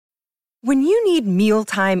When you need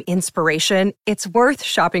mealtime inspiration, it's worth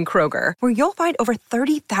shopping Kroger, where you'll find over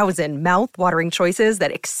 30,000 mouth-watering choices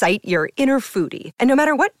that excite your inner foodie. And no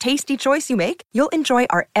matter what tasty choice you make, you'll enjoy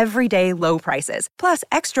our everyday low prices, plus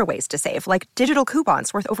extra ways to save, like digital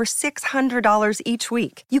coupons worth over $600 each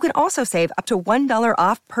week. You can also save up to $1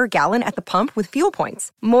 off per gallon at the pump with fuel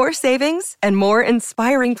points. More savings and more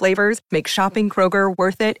inspiring flavors make shopping Kroger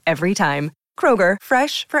worth it every time. Kroger,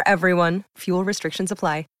 fresh for everyone. Fuel restrictions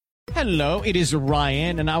apply. Hello, it is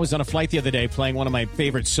Ryan, and I was on a flight the other day playing one of my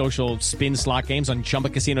favorite social spin slot games on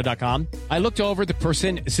ChumbaCasino.com. I looked over at the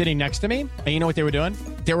person sitting next to me, and you know what they were doing?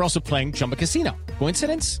 They were also playing Chumba Casino.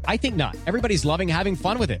 Coincidence? I think not. Everybody's loving having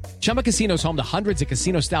fun with it. Chumba Casino is home to hundreds of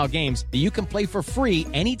casino-style games that you can play for free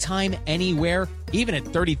anytime, anywhere, even at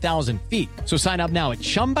 30,000 feet. So sign up now at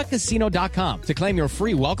ChumbaCasino.com to claim your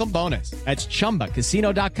free welcome bonus. That's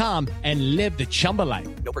ChumbaCasino.com and live the Chumba life.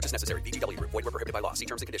 No purchase necessary. VGW. Void where prohibited by law. See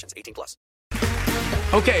terms and conditions. 18+.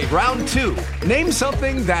 Okay, round two. Name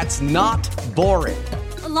something that's not boring.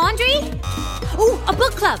 A laundry? Ooh, a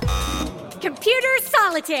book club. Computer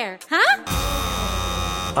solitaire, huh?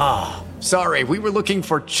 Ah, sorry. We were looking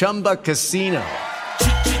for Chumba Casino.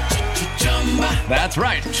 That's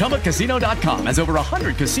right. ChumbaCasino.com has over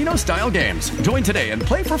 100 casino-style games. Join today and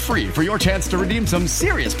play for free for your chance to redeem some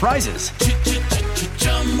serious prizes.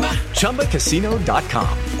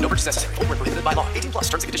 ChumbaCasino.com. No purchase necessary. Void where prohibited by law. 18+.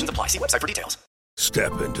 Terms and conditions apply. See website for details.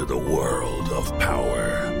 Step into the world of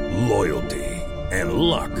power, loyalty, and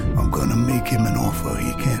luck. I'm gonna make him an offer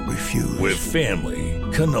he can't refuse. With family,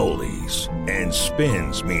 cannolis, and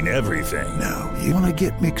spins mean everything. Now, you wanna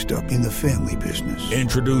get mixed up in the family business.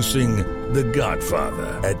 Introducing The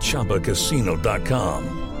Godfather at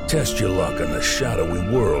ChumbaCasino.com. Test your luck in the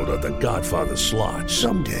shadowy world of The Godfather slot.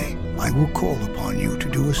 Someday, I will call upon you to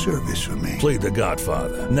do a service for me. Play The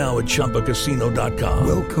Godfather, now at ChumbaCasino.com.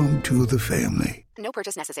 Welcome to the family. No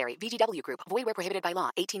purchase necessary. VGW Group. Void where prohibited by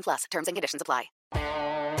law. 18+. Terms and conditions apply.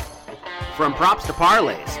 From props to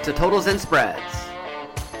parlays to totals and spreads,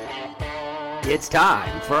 it's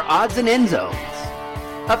time for Odds and Endzones,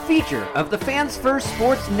 a feature of the Fans First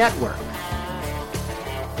Sports Network.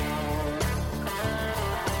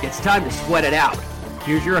 It's time to sweat it out.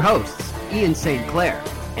 Here's your hosts, Ian St. Clair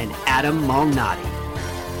and Adam Malnati.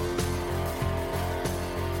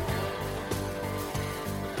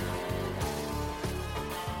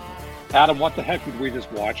 Adam, what the heck did we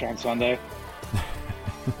just watch on Sunday?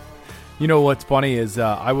 You know what's funny is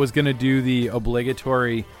I was going to do the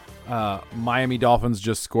obligatory Miami Dolphins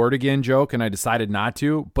just scored again joke, and I decided not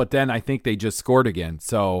to, but then I think they just scored again,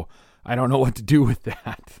 so I don't know what to do with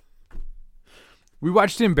that. We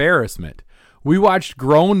watched embarrassment. We watched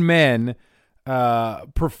grown men,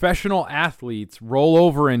 professional athletes roll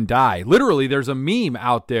over and die. Literally, there's a meme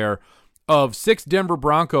out there of 6 Denver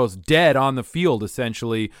Broncos dead on the field,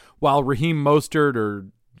 essentially, while Raheem Mostert or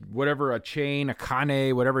whatever,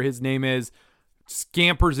 Akane, whatever his name is,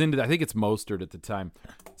 scampers into, I think it's Mostert at the time,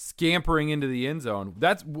 scampering into the end zone.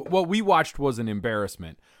 That's what we watched, was an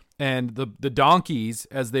embarrassment. And the donkeys,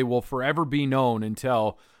 as they will forever be known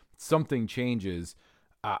until something changes,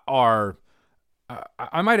 are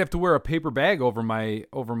I might have to wear a paper bag over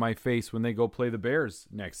my face when they go play the Bears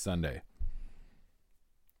next Sunday.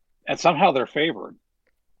 And somehow they're favored.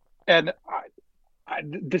 And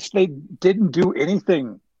they didn't do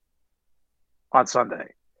anything on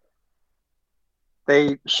Sunday.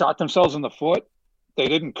 They shot themselves in the foot. They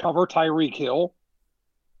didn't cover Tyreek Hill.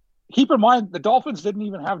 Keep in mind, the Dolphins didn't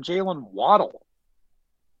even have Jalen Waddle.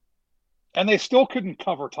 And they still couldn't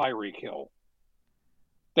cover Tyreek Hill.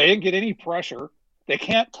 They didn't get any pressure. They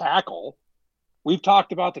can't tackle. We've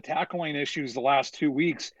talked about the tackling issues the last 2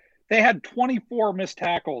 weeks. They had 24 missed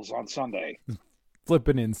tackles on Sunday.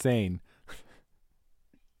 Flipping insane.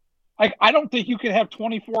 I don't think you can have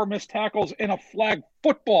 24 missed tackles in a flag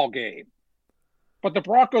football game. But the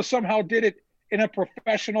Broncos somehow did it in a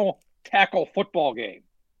professional tackle football game.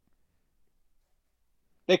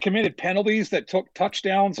 They committed penalties that took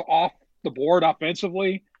touchdowns off the board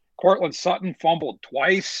offensively. Cortland Sutton fumbled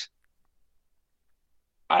twice.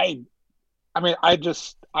 I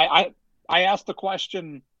asked the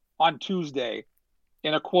question on Tuesday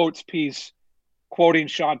in a quotes piece quoting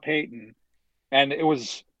Sean Payton, and it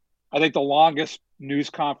was, I think, the longest news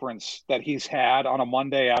conference that he's had on a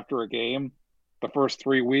Monday after a game. The first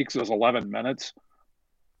 3 weeks, it was 11 minutes.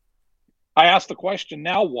 I asked the question,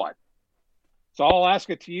 now what? So I'll ask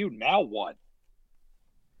it to you, now what?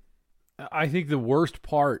 I think the worst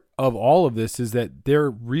part of all of this is that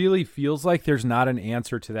there really feels like there's not an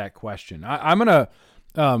answer to that question. I'm gonna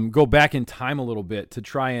go back in time a little bit to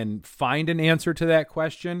try and find an answer to that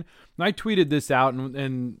question. And I tweeted this out,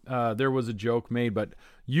 and there was a joke made, but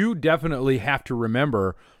you definitely have to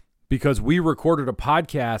remember, because we recorded a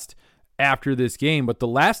podcast after this game, but the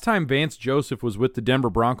last time Vance Joseph was with the Denver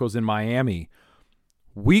Broncos in Miami,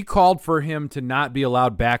 we called for him to not be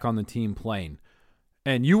allowed back on the team plane.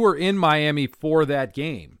 And you were in Miami for that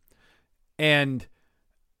game. And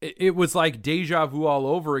it was like deja vu all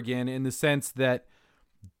over again, in the sense that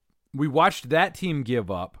we watched that team give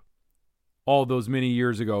up all those many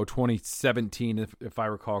years ago, 2017, if I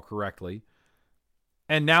recall correctly.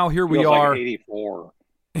 And now here we are. Like 84.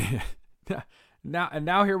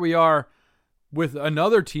 Now here we are with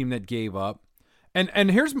another team that gave up. And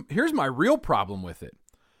here's my real problem with it.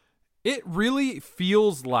 It really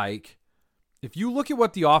feels like, if you look at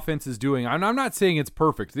what the offense is doing, I'm not saying it's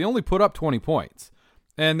perfect. They only put up 20 points.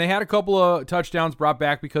 And they had a couple of touchdowns brought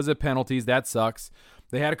back because of penalties. That sucks.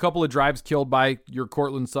 They had a couple of drives killed by your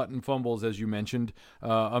Cortland Sutton fumbles, as you mentioned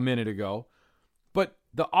a minute ago. But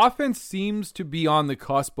the offense seems to be on the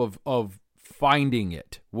cusp of finding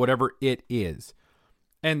it, whatever it is.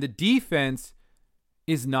 And the defense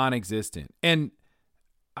is non-existent. And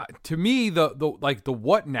to me, the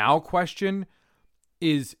what now question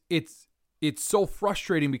is, it's so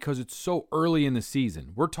frustrating because it's so early in the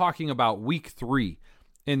season. We're talking about week 3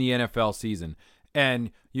 in the NFL season.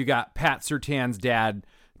 And you got Pat Surtain's dad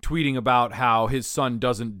tweeting about how his son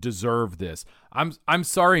doesn't deserve this. I'm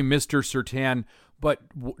sorry, Mr. Surtain, but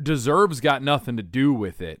deserves got nothing to do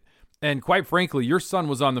with it. And quite frankly, your son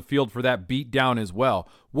was on the field for that beat down as well.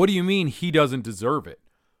 What do you mean he doesn't deserve it?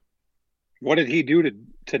 What did he do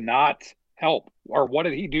to not help? Or what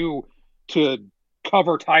did he do to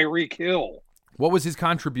cover Tyreek Hill? What was his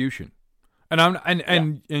contribution?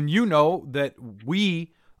 And you know that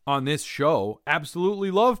we on this show absolutely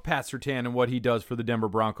love Pat Surtain and what he does for the Denver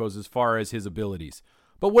Broncos as far as his abilities.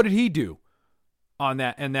 But what did he do on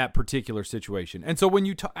that in that particular situation? And so when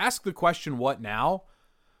you ask the question, what now?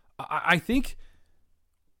 I think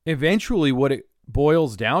eventually what it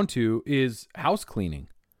boils down to is house cleaning.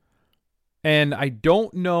 And I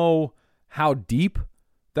don't know how deep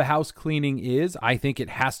the house cleaning is. I think it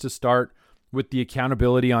has to start with the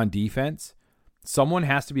accountability on defense. Someone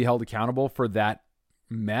has to be held accountable for that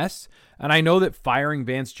mess. And I know that firing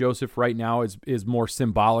Vance Joseph right now is more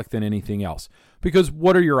symbolic than anything else. Because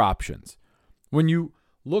what are your options? When you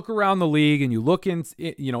look around the league and you look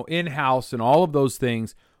in-house and all of those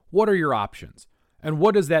things, what are your options? And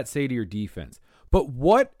what does that say to your defense? But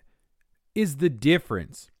what is the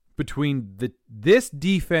difference between this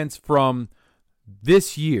defense from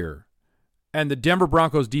this year and the Denver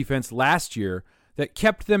Broncos defense last year that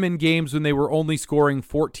kept them in games when they were only scoring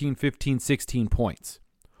 14, 15, 16 points?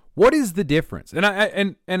 What is the difference? And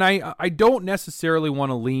I don't necessarily want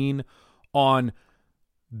to lean on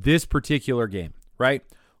this particular game, right?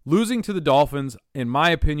 Losing to the Dolphins, in my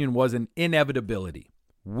opinion, was an inevitability.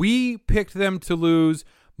 We picked them to lose.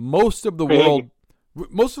 Most of the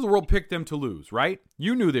world picked them to lose, right?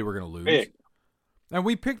 You knew they were going to lose. Big. And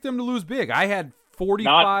we picked them to lose big. I had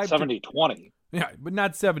 45. Not 70-20. Yeah, but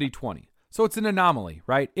not 70-20. So it's an anomaly,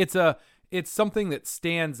 right? It's something that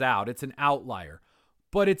stands out. It's an outlier.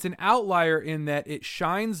 But it's an outlier in that it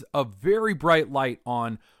shines a very bright light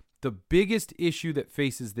on the biggest issue that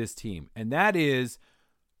faces this team. And that is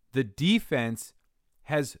the defense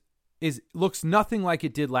looks nothing like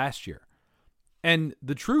it did last year. And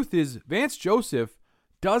the truth is, Vance Joseph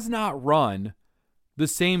does not run the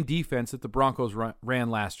same defense that the Broncos ran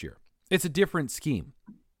last year. It's a different scheme.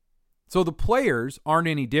 So the players aren't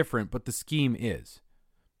any different, but the scheme is.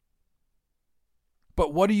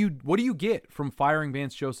 But what do you get from firing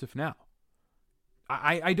Vance Joseph now?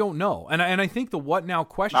 I don't know. And I think the what now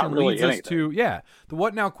question leads us to the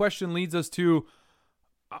what now question leads us to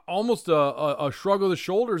almost a shrug of the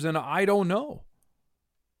shoulders, and I don't know.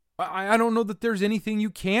 I don't know that there's anything you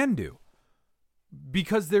can do,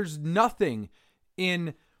 because there's nothing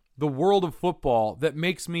in the world of football that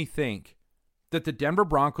makes me think that the Denver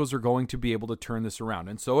Broncos are going to be able to turn this around.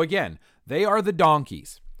 And so again, they are the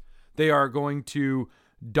donkeys. They are going to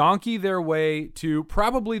donkey their way to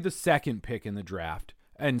probably the second pick in the draft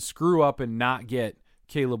and screw up and not get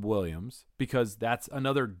Caleb Williams, because that's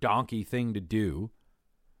another donkey thing to do.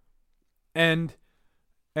 And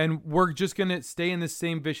we're just going to stay in this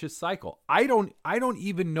same vicious cycle. I don't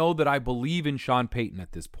even know that I believe in Sean Payton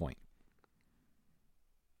at this point.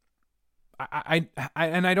 I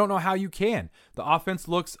don't know how you can. The offense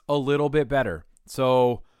looks a little bit better.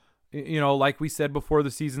 So like we said before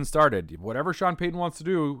the season started, whatever Sean Payton wants to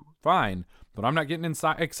do, fine, but I'm not getting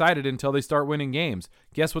excited until they start winning games.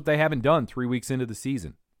 Guess what they haven't done 3 weeks into the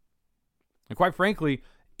season? And quite frankly,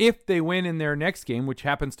 if they win in their next game, which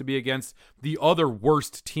happens to be against the other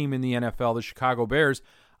worst team in the NFL, the Chicago Bears,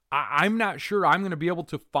 I'm not sure I'm going to be able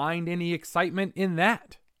to find any excitement in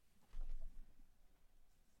that.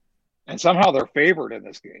 And somehow they're favored in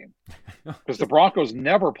this game because the Broncos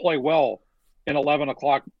never play well in 11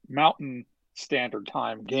 o'clock Mountain Standard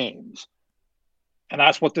Time games. And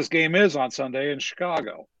that's what this game is on Sunday in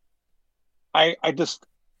Chicago.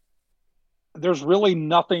 There's really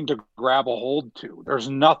nothing to grab a hold to. There's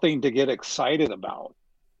nothing to get excited about.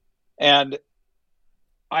 And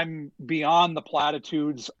I'm beyond the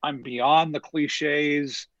platitudes. I'm beyond the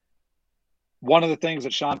cliches. One of the things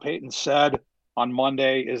that Sean Payton said on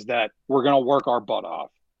Monday is that we're going to work our butt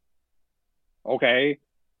off. Okay.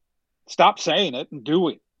 Stop saying it and do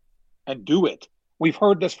it. And do it. We've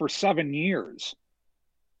heard this for 7 years.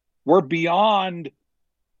 We're beyond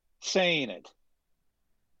saying it.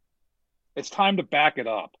 It's time to back it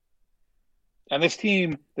up. And this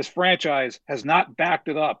team, this franchise, has not backed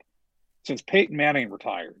it up since Peyton Manning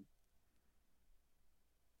retired.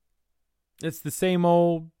 It's the same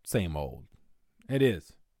old, same old. It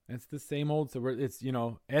is. It's the same old. So it's,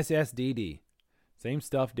 SSDD. Same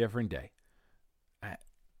stuff, different day.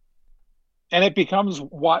 And it becomes,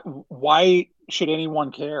 why should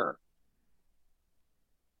anyone care?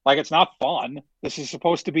 Like, it's not fun. This is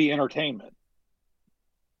supposed to be entertainment.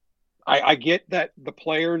 I get that the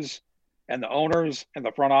players and the owners and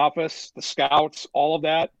the front office, the scouts, all of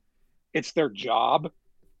that, it's their job.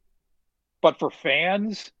 But for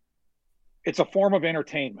fans, it's a form of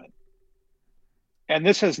entertainment. And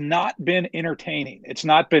this has not been entertaining. It's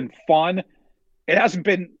not been fun. It hasn't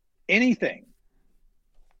been anything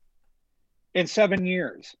in 7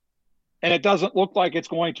 years. And it doesn't look like it's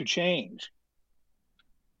going to change.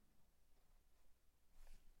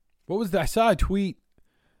 What was that? I saw a tweet.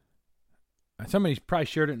 Somebody probably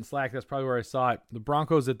shared it in Slack. That's probably where I saw it. The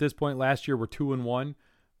Broncos at this point last year were 2-1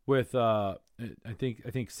 with I think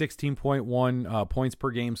 16.1 points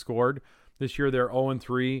per game scored. This year they're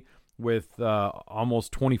 0-3 with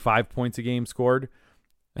almost 25 points a game scored.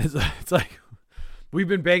 It's like we've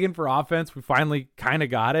been begging for offense. We finally kind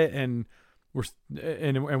of got it, and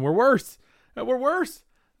we're worse. We're worse.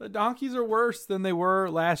 The Donkeys are worse than they were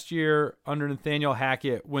last year under Nathaniel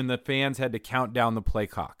Hackett when the fans had to count down the play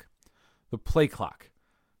clock. The play clock.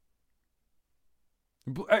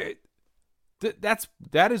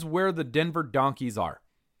 That is where the Denver Donkeys are.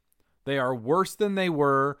 They are worse than they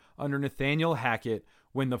were under Nathaniel Hackett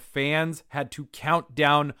when the fans had to count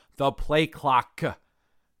down the play clock.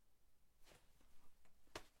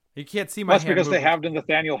 You can't see my hand. That's because moving. they have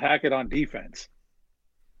Nathaniel Hackett on defense.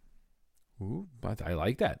 Ooh, but I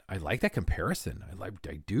like that. I like that comparison. I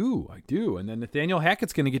do. And then Nathaniel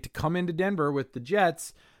Hackett's going to get to come into Denver with the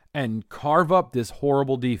Jets and carve up this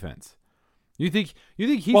horrible defense. You think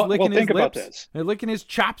he's licking his lips and licking his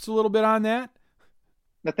chops a little bit on that?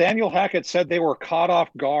 Nathaniel Hackett said they were caught off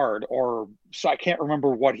guard, or so I can't remember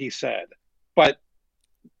what he said, but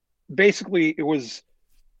basically it was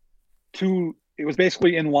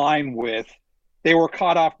basically in line with they were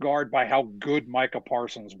caught off guard by how good Micah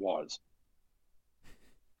Parsons was.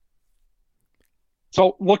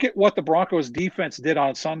 So look at what the Broncos defense did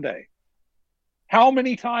on Sunday. How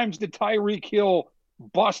many times did Tyreek Hill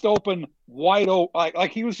bust open wide open?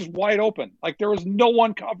 Like he was just wide open. Like there was no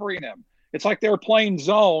one covering him. It's like they're playing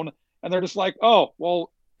zone and they're just like, oh,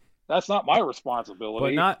 well, that's not my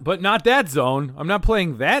responsibility. But not that zone. I'm not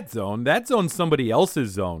playing that zone. That zone's somebody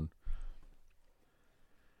else's zone.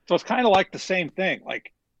 So it's kind of like the same thing.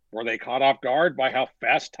 Like, were they caught off guard by how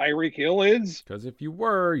fast Tyreek Hill is? Because if you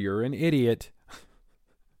were, you're an idiot.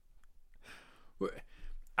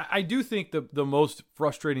 I do think the most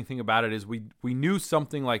frustrating thing about it is we knew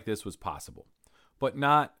something like this was possible, but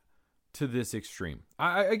not to this extreme.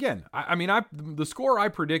 The score I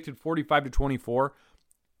predicted, 45-24,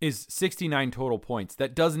 is 69 total points.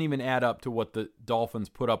 That doesn't even add up to what the Dolphins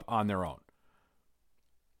put up on their own.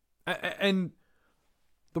 And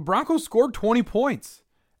the Broncos scored 20 points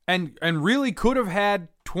and really could have had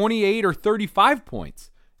 28 or 35 points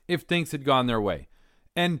if things had gone their way.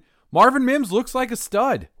 And Marvin Mims looks like a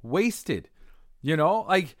stud, wasted.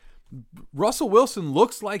 Like Russell Wilson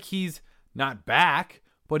looks like he's not back,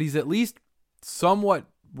 but he's at least somewhat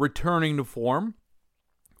returning to form.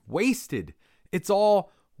 Wasted. It's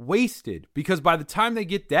all wasted because by the time they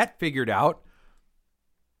get that figured out,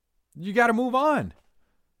 you got to move on.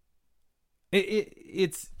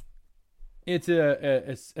 It's It's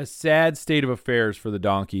a sad state of affairs for the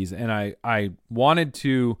Donkeys, and I wanted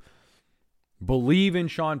to believe in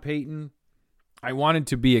Sean Payton. I wanted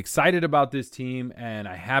to be excited about this team, and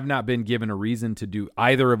I have not been given a reason to do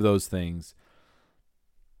either of those things.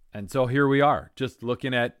 And so here we are, just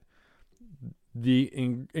looking at the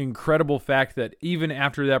incredible fact that even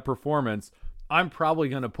after that performance, I'm probably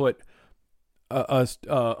going to put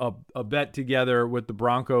a bet together with the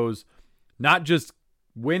Broncos, not just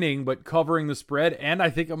winning, but covering the spread, and I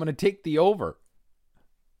think I'm going to take the over.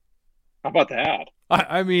 How about that?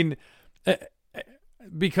 I mean,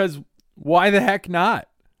 because why the heck not?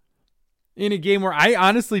 In a game where I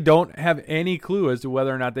honestly don't have any clue as to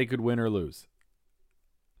whether or not they could win or lose.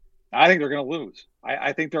 I think they're going to lose.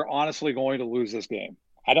 I think they're honestly going to lose this game.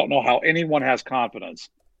 I don't know how anyone has confidence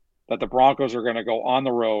that the Broncos are going to go on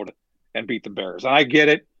the road and beat the Bears. And I get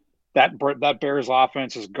it. That Bears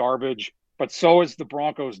offense is garbage, but so is the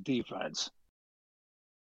Broncos defense.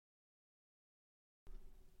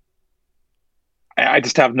 I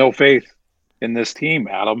just have no faith in this team,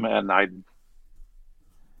 Adam, and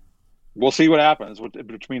we'll see what happens,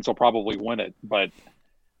 which means they'll probably win it, but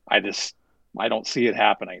I don't see it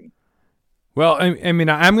happening. Well, I mean,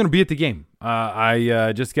 I'm going to be at the game.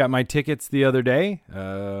 I just got my tickets the other day.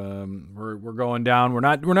 We're going down. We're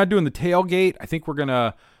not doing the tailgate. I think we're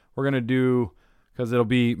gonna do, because it'll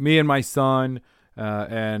be me and my son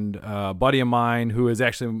and a buddy of mine who is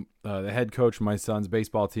actually the head coach of my son's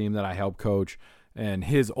baseball team that I help coach, and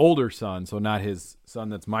his older son, so not his son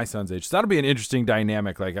that's my son's age. So that'll be an interesting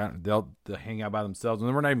dynamic. Like they'll hang out by themselves, and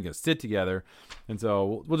then we're not even gonna sit together. And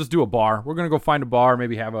so we'll just do a bar. We're gonna go find a bar,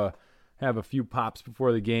 maybe have a few pops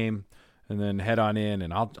before the game, and then head on in.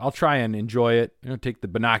 And I'll try and enjoy it. Take the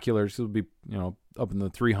binoculars. It'll be up in the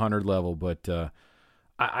 300 level, but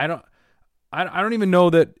I don't even know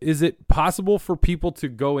that. Is it possible for people to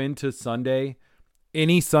go into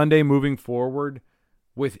any Sunday moving forward,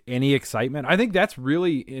 with any excitement? I think that's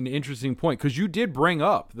really an interesting point, because you did bring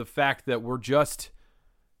up the fact that we're just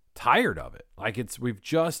tired of it. Like we've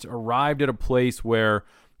just arrived at a place where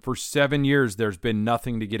for 7 years there's been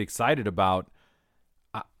nothing to get excited about.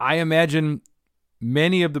 I imagine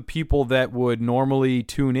many of the people that would normally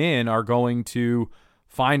tune in are going to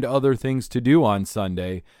find other things to do on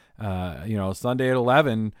Sunday. Sunday at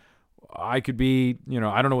 11, I could be,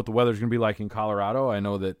 I don't know what the weather's going to be like in Colorado. I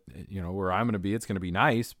know that, where I'm going to be, it's going to be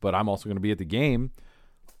nice, but I'm also going to be at the game.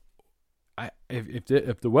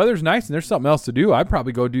 If the weather's nice and there's something else to do, I'd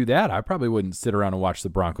probably go do that. I probably wouldn't sit around and watch the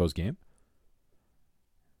Broncos game.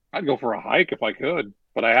 I'd go for a hike if I could,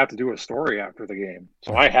 but I have to do a story after the game,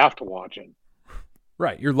 so I have to watch it.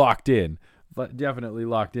 Right, you're locked in, but definitely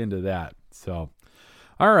locked into that. So,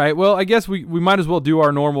 all right, well, I guess we might as well do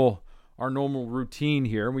our normal routine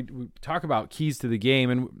here. We talk about keys to the game,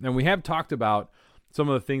 and we have talked about some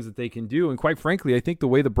of the things that they can do. And quite frankly, I think the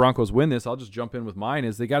way the Broncos win this, I'll just jump in with mine,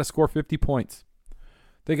 is they got to score 50 points.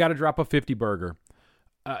 They got to drop a 50 burger,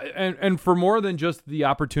 and for more than just the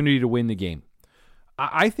opportunity to win the game.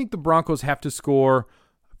 I think the Broncos have to score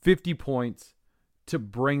 50 points to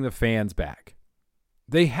bring the fans back.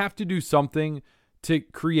 They have to do something to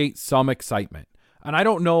create some excitement. And I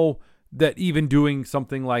don't know that even doing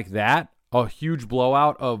something like that, a huge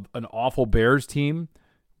blowout of an awful Bears team,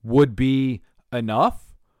 would be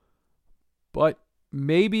enough. But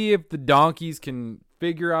maybe if the Donkeys can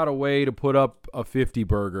figure out a way to put up a 50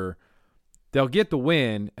 burger, they'll get the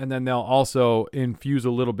win, and then they'll also infuse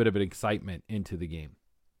a little bit of an excitement into the game.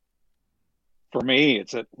 For me,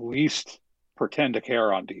 it's at least pretend to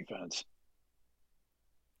care on defense.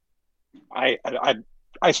 I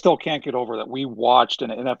still can't get over that we watched an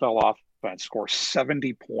NFL offense score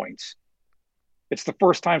 70 points. It's the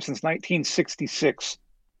first time since 1966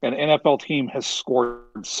 an NFL team has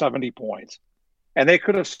scored 70 points. And they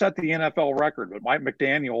could have set the NFL record, but Mike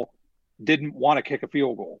McDaniel didn't want to kick a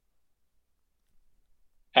field goal.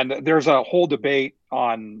 And there's a whole debate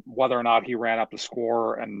on whether or not he ran up the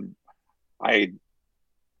score. And I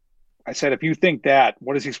said, if you think that,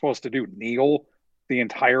 what is he supposed to do? Kneel the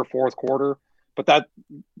entire fourth quarter? But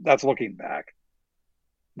that's looking back.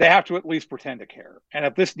 They have to at least pretend to care. And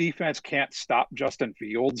if this defense can't stop Justin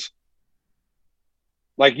Fields,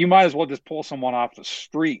 like, you might as well just pull someone off the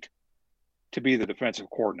street to be the defensive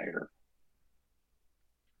coordinator.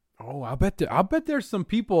 Oh, I'll bet there's some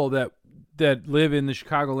people that live in the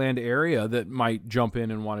Chicagoland area that might jump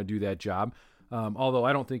in and want to do that job. Although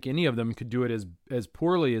I don't think any of them could do it as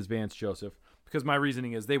poorly as Vance Joseph, because my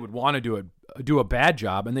reasoning is they would want to do a bad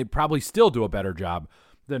job, and they'd probably still do a better job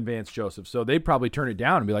than Vance Joseph. So they'd probably turn it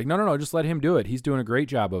down and be like, no, just let him do it. He's doing a great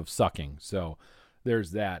job of sucking. So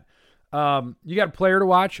there's that. You got a player to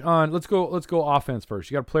watch on. Let's go offense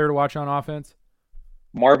first. You got a player to watch on offense?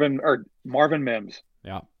 Marvin Mims.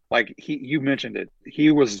 Yeah. Like you mentioned it.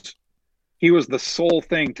 He was the sole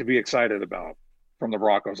thing to be excited about from the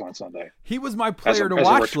Broncos on Sunday. He was my player to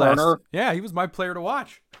watch. Yeah, he was my player to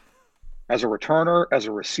watch. As a returner, as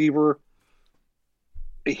a receiver,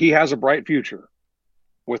 he has a bright future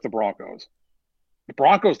with the Broncos. The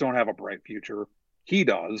Broncos don't have a bright future. He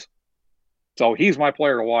does. So he's my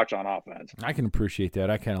player to watch on offense. I can appreciate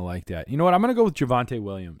that. I kind of like that. You know what? I'm going to go with Javonte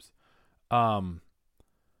Williams.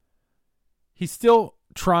 He's still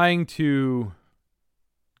trying to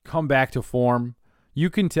come back to form.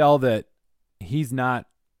 You can tell that he's not,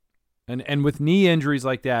 and with knee injuries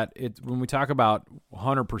like that, when we talk about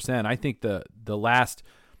 100%, I think the last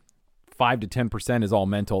 5 to 10% is all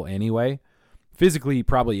mental anyway. Physically, he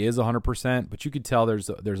probably is 100%, but you could tell there's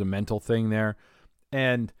a mental thing there,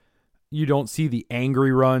 and you don't see the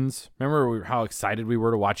angry runs. Remember how excited we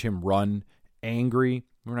were to watch him run angry?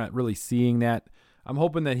 We're not really seeing that. I'm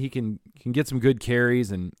hoping that he can get some good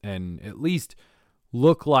carries and at least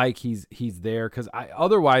look like he's there, because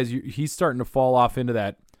otherwise he's starting to fall off into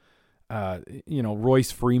that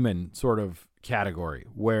Royce Freeman sort of category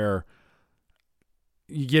where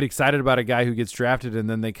you get excited about a guy who gets drafted and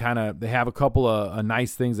then they have a couple of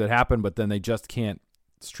nice things that happen, but then they just can't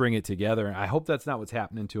string it together. I hope that's not what's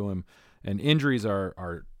happening to him. And injuries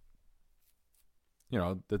are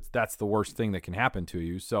that's the worst thing that can happen to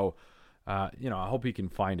you. So, I hope he can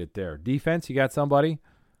find it there. Defense, you got somebody?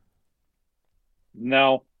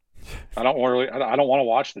 No, I don't want to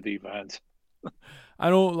watch the defense. I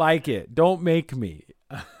don't like it. Don't make me.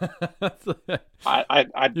 I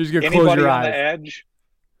You're just gonna anybody close your on eyes. the edge,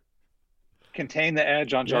 contain the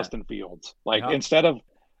edge on Justin Fields. Like Yeah. instead of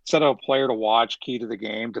a player to watch, key to the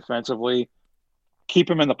game defensively, keep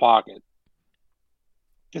him in the pocket.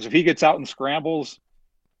 Because if he gets out and scrambles,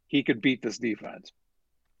 he could beat this defense.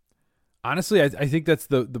 Honestly, I think that's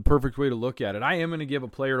the perfect way to look at it. I am going to give a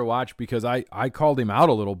player to watch because I called him out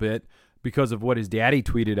a little bit because of what his daddy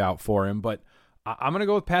tweeted out for him, but I'm going to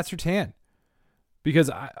go with Pat Surtain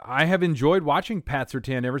because I have enjoyed watching Pat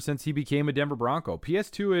Surtain ever since he became a Denver Bronco.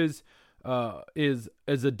 PS2 is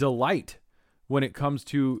a delight when it comes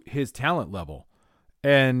to his talent level.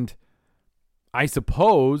 And I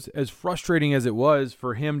suppose, as frustrating as it was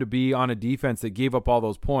for him to be on a defense that gave up all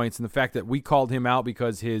those points, and the fact that we called him out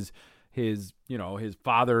because his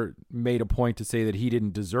father made a point to say that he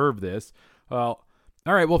didn't deserve this. Well,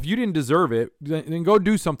 all right, well, if you didn't deserve it, then go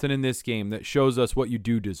do something in this game that shows us what you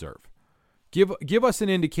do deserve. Give us an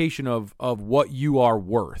indication of what you are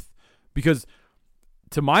worth. Because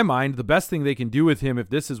to my mind, the best thing they can do with him, if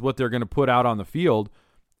this is what they're going to put out on the field,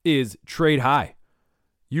 is trade high.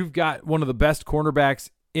 You've got one of the best cornerbacks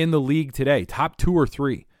in the league today, top 2 or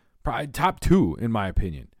 3, probably top 2 in my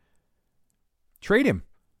opinion. Trade him.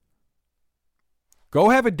 Go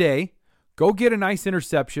have a day. Go get a nice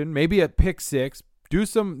interception, maybe a pick 6. Get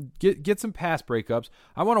some pass breakups.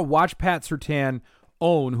 I want to watch Pat Surtain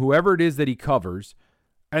own whoever it is that he covers,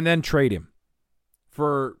 and then trade him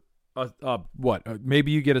for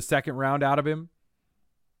maybe you get a second round out of him,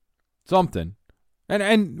 something.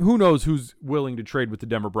 And who knows who's willing to trade with the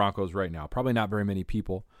Denver Broncos right now? Probably not very many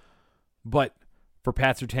people. But for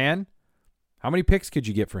Pat Surtain, how many picks could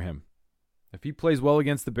you get for him? If he plays well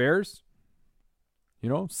against the Bears,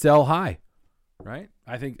 sell high, right?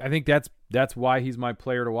 I think that's why he's my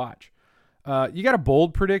player to watch. You got a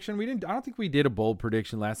bold prediction? I don't think we did a bold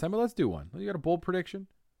prediction last time, but let's do one. You got a bold prediction?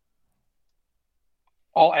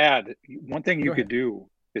 I'll add one thing you could do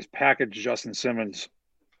is package Justin Simmons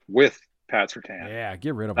with Pat Surtain. Yeah,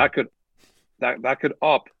 get rid of him. That could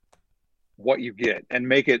up what you get and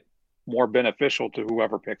make it more beneficial to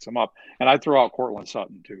whoever picks him up. And I'd throw out Cortland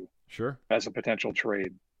Sutton too. Sure. As a potential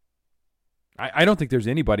trade. I don't think there's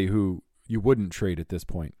anybody who you wouldn't trade at this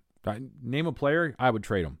point. Name a player, I would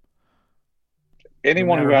trade him.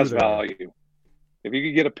 Anyone who has value. If you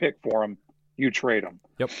could get a pick for him, you trade him.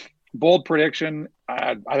 Yep. Bold prediction,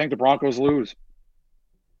 I think the Broncos lose.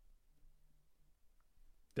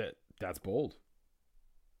 That's bold.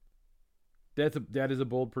 That is a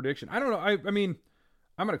bold prediction. I don't know. I mean,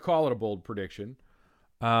 I'm going to call it a bold prediction.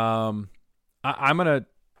 I'm going to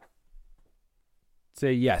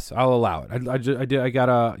say yes. I'll allow it.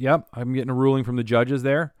 I'm getting a ruling from the judges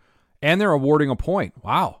there, and they're awarding a point.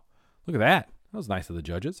 Wow, look at that. That was nice of the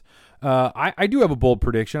judges. I do have a bold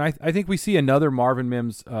prediction. I think we see another Marvin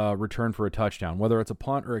Mims return for a touchdown, whether it's a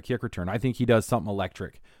punt or a kick return. I think he does something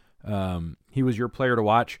electric. He was your player to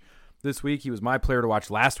watch this week. He was my player to watch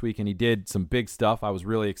last week, and he did some big stuff. I was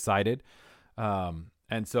really excited.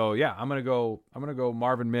 And so, yeah, I'm gonna go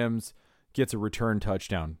Marvin Mims gets a return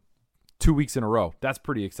touchdown 2 weeks in a row. That's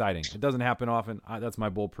pretty exciting. It doesn't happen often. That's my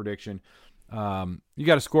bold prediction. You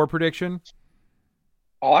got a score prediction?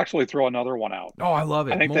 I'll actually throw another one out. Oh, I love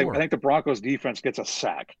it. I think the Broncos defense gets a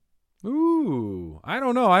sack. Ooh, I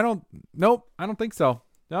don't know. Nope, I don't think so.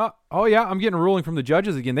 Oh yeah, I'm getting a ruling from the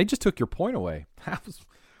judges again. They just took your point away.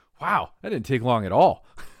 Wow, that didn't take long at all.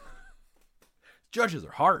 Judges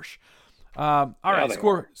are harsh. All right,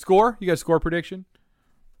 score. You got a score prediction?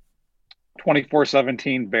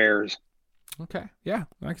 24-17 Bears. Okay, yeah,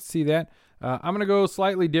 I can see that. I'm gonna go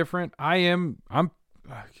slightly different. I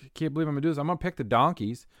can't believe I'm gonna do this. I'm gonna pick the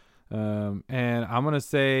Donkeys, and I'm gonna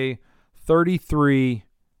say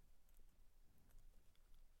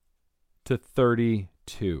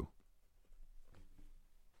 33-32.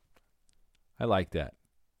 I like that.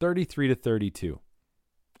 33-32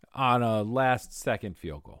 on a last-second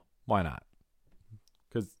field goal. Why not?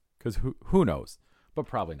 Because who knows? But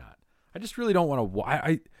probably not. I just really don't want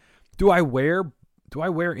to. Do I wear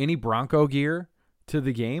any Bronco gear to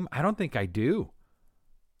the game? I don't think I do.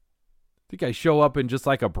 I think I show up in just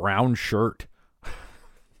like a brown shirt.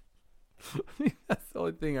 That's the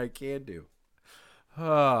only thing I can do.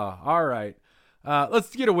 All right.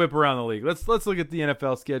 Let's get a whip around the league. Let's look at the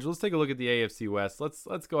NFL schedule. Let's take a look at the AFC West.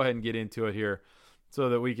 Let's go ahead and get into it here so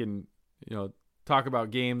that we can, talk about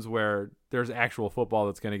games where there's actual football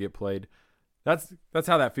that's going to get played. That's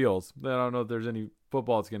how that feels. I don't know if there's any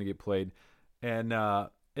football that's going to get played. And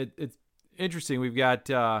it's interesting. We've got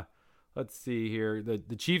let's see here.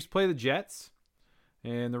 The Chiefs play the Jets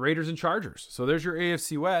and the Raiders and Chargers. So there's your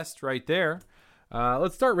AFC West right there.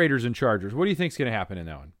 Let's start Raiders and Chargers. What do you think is going to happen in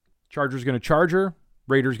that one? Chargers going to Charger?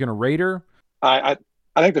 Raiders going to Raider? I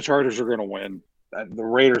think the Chargers are going to win. The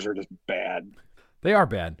Raiders are just bad. They are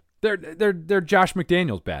bad. They're Josh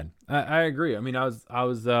McDaniels bad. I agree. I mean, I was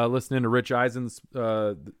listening to Rich Eisens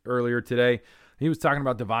earlier today. He was talking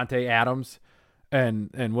about Devontae Adams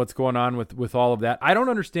and what's going on with all of that. I don't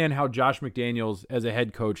understand how Josh McDaniels as a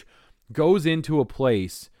head coach goes into a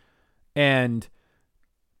place and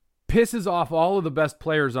pisses off all of the best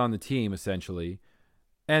players on the team, essentially,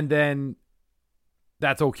 and then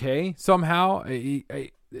that's okay somehow.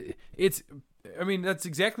 That's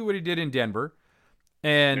exactly what he did in Denver.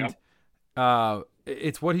 And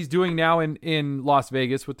it's what he's doing now in Las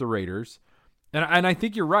Vegas with the Raiders. And I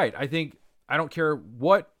think you're right. I don't care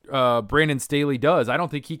what Brandon Staley does. I don't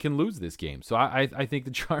think he can lose this game. So I think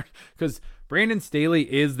the Chargers, because Brandon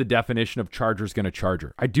Staley is the definition of Chargers going to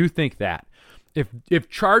Charger. I do think that. If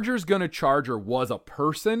Chargers going to Charger was a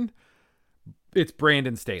person, it's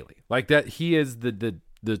Brandon Staley. Like that, he is the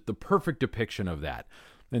perfect depiction of that.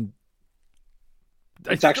 And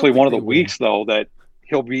it's actually one of the weeks, though, that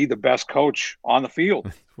he'll be the best coach on the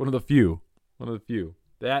field. One of the few.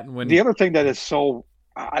 That and when the other thing that is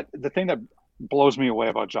the thing that blows me away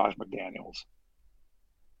about Josh McDaniels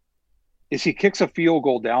is he kicks a field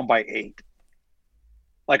goal down by 8.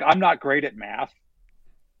 Like, I'm not great at math,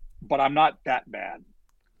 but I'm not that bad.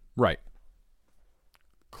 Right.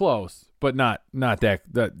 Close, but not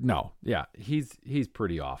that. No, yeah, he's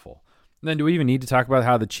pretty awful. And then do we even need to talk about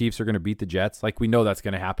how the Chiefs are going to beat the Jets? Like, we know that's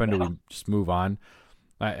going to happen. Yeah. Do we just move on?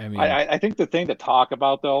 I think the thing to talk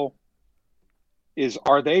about, though, is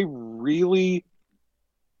are they really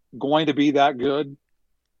going to be that good?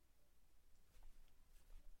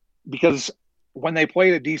 Because when they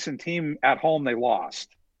played a decent team at home, they lost.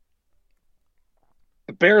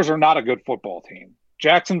 The Bears are not a good football team.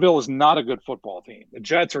 Jacksonville is not a good football team. The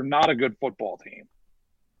Jets are not a good football team.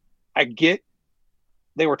 I get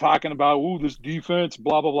they were talking about, this defense,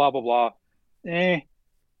 blah, blah, blah, blah, blah.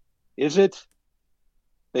 Is it?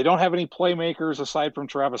 They don't have any playmakers aside from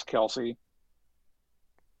Travis Kelce.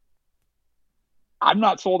 I'm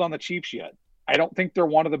not sold on the Chiefs yet. I don't think they're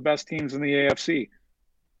one of the best teams in the AFC.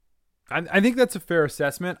 I think that's a fair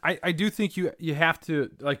assessment. I do think you have to,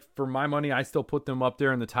 like, for my money, I still put them up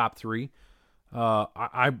there in the top 3.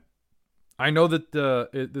 I know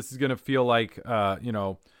that this is going to feel like,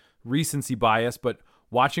 recency bias, but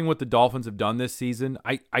watching what the Dolphins have done this season,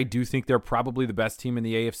 I do think they're probably the best team in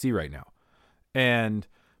the AFC right now. And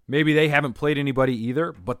maybe they haven't played anybody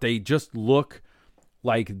either, but they just look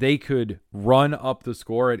like they could run up the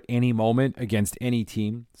score at any moment against any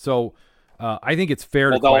team. So I think it's fair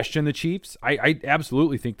to question the Chiefs. I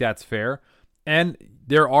absolutely think that's fair. And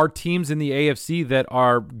there are teams in the AFC that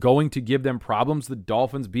are going to give them problems, the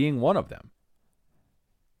Dolphins being one of them.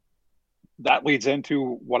 That leads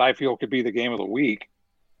into what I feel could be the game of the week.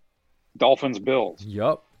 Dolphins-Bills.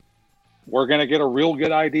 Yup. We're going to get a real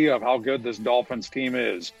good idea of how good this Dolphins team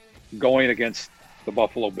is going against the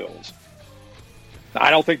Buffalo Bills. I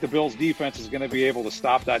don't think the Bills' defense is going to be able to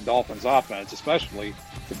stop that Dolphins' offense, especially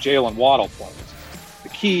if Jalen Waddle plays. The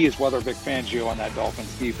key is whether Vic Fangio and that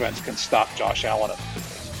Dolphins' defense can stop Josh Allen.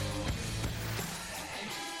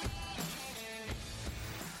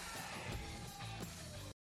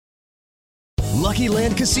 Lucky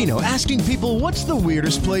Land Casino, asking people, what's the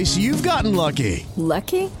weirdest place you've gotten lucky?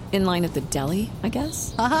 Lucky? In line at the deli, I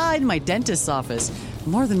guess? Aha, in my dentist's office.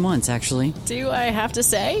 More than once, actually. Do I have to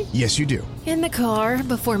say? Yes, you do. In the car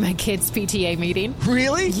before my kids' PTA meeting.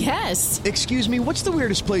 Really? Yes. Excuse me, what's the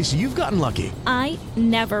weirdest place you've gotten lucky? I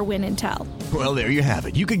never win and tell. Well, there you have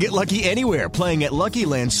it. You can get lucky anywhere, playing at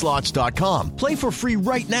LuckyLandSlots.com. Play for free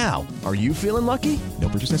right now. Are you feeling lucky? No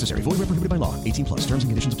purchase necessary. Void where prohibited by law. 18+. Terms and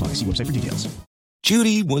conditions apply. See website for details.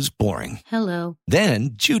 Judy was boring. Hello.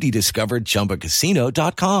 Then Judy discovered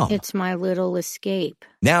ChumbaCasino.com. It's my little escape.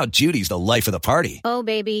 Now Judy's the life of the party. Oh,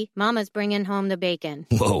 baby, mama's bringing home the bacon.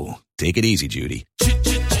 Whoa, take it easy, Judy.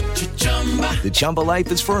 The Chumba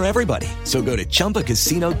life is for everybody. So go to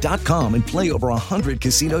ChumbaCasino.com and play over 100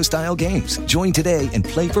 casino-style games. Join today and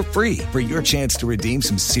play for free for your chance to redeem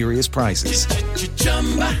some serious prizes.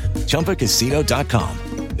 ChumbaCasino.com.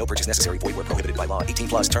 No purchase necessary. Void where prohibited by law.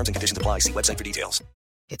 18+. Terms and conditions apply. See website for details.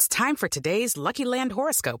 It's time for today's Lucky Land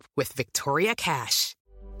horoscope with Victoria Cash.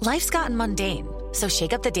 Life's gotten mundane, so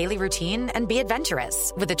shake up the daily routine and be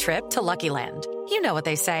adventurous with a trip to Lucky Land. You know what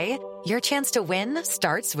they say. Your chance to win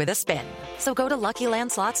starts with a spin. So go to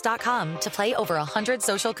LuckyLandSlots.com to play over 100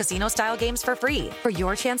 social casino-style games for free for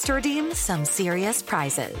your chance to redeem some serious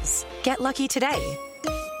prizes. Get lucky today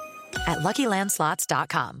at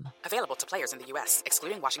LuckyLandSlots.com. Available to players in the U.S.,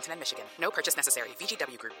 excluding Washington and Michigan. No purchase necessary.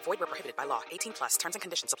 VGW Group. Void where prohibited by law. 18+. Terms and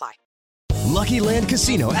conditions apply. Lucky Land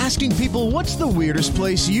Casino, asking people, what's the weirdest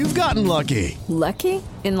place you've gotten lucky? Lucky?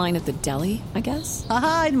 In line at the deli, I guess?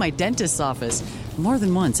 Aha, in my dentist's office. More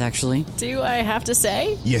than once, actually. Do I have to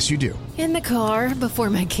say? Yes, you do. In the car before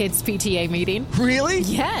my kids' PTA meeting. Really?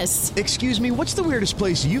 Yes. Excuse me, what's the weirdest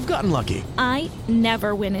place you've gotten lucky? I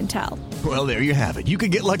never win and tell. Well, there you have it. You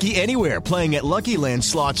can get lucky anywhere, playing at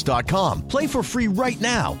LuckyLandSlots.com. Play for free right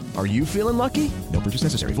now. Are you feeling lucky? No purchase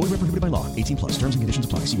necessary. Void where prohibited by law. 18+. Terms and conditions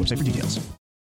apply. See website for details.